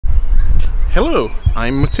Hello,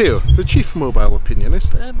 I'm Matteo, the Chief Mobile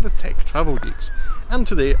Opinionist at the Tech Travel Geeks, and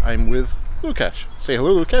today I'm with Lukasz. Say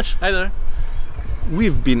hello, Lukasz. Hi there.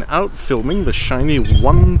 We've been out filming the shiny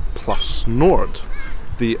OnePlus Nord,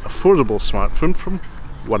 the affordable smartphone from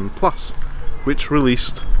OnePlus, which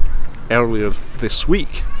released earlier this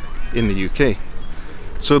week in the UK.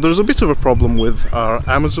 So there's a bit of a problem with our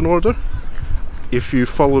Amazon order. If you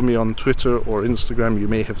follow me on Twitter or Instagram, you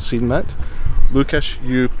may have seen that. Lukasz,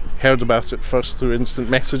 you heard about it first through instant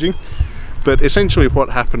messaging, but essentially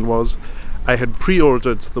what happened was I had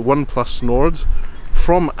pre-ordered the OnePlus Nord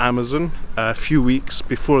from Amazon a few weeks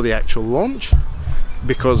before the actual launch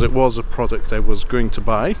because it was a product I was going to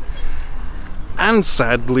buy, and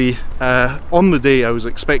sadly on the day I was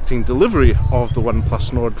expecting delivery of the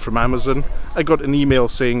OnePlus Nord from Amazon, I got an email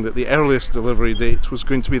saying that the earliest delivery date was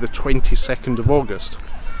going to be the 22nd of August,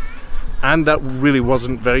 and that really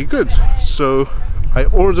wasn't very good. So I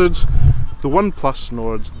ordered the OnePlus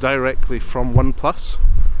Nord directly from OnePlus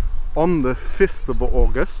on the 5th of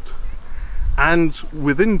August, and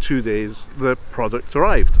within 2 days the product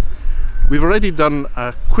arrived. We've already done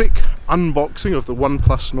a quick unboxing of the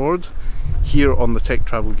OnePlus Nord here on the Tech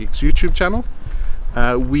Travel Geeks YouTube channel.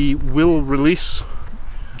 We will release,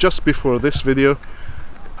 just before this video,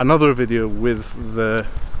 another video with the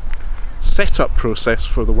setup process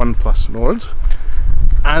for the OnePlus Nord.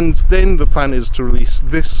 And then the plan is to release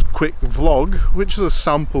this quick vlog, which is a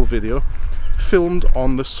sample video filmed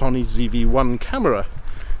on the Sony ZV-1 camera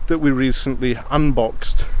that we recently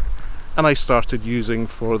unboxed and I started using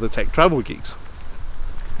for the Tech Travel Geeks.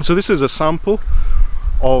 So this is a sample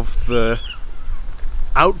of the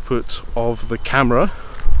output of the camera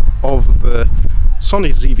of the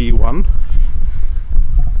Sony ZV-1,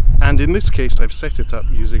 and in this case I've set it up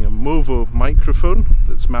using a Movo microphone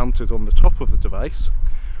that's mounted on the top of the device.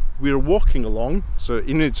 We're walking along, so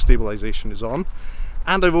image stabilization is on,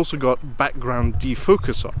 and I've also got background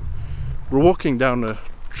defocus on. We're walking down a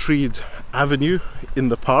treed avenue in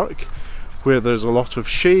the park where there's a lot of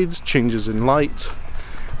shades, changes in light,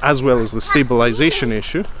 as well as the stabilization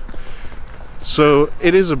issue. So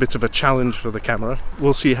it is a bit of a challenge for the camera.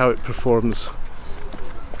 We'll see how it performs,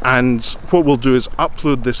 and what we'll do is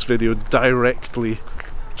upload this video directly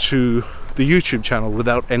to the YouTube channel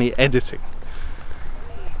without any editing.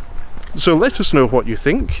 So let us know what you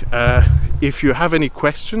think. If you have any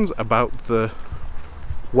questions about the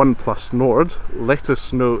OnePlus Nord, let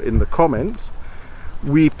us know in the comments.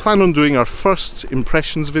 We plan on doing our first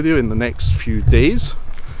impressions video in the next few days,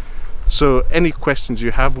 so any questions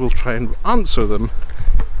you have, we'll try and answer them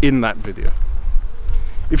in that video.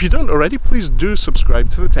 If you don't already, please do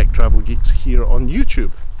subscribe to the Tech Travel Geeks here on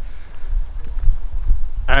YouTube.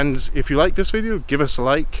 And if you like this video, give us a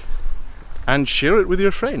like and share it with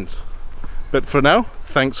your friends. But for now,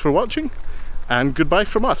 thanks for watching, and goodbye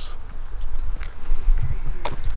from us.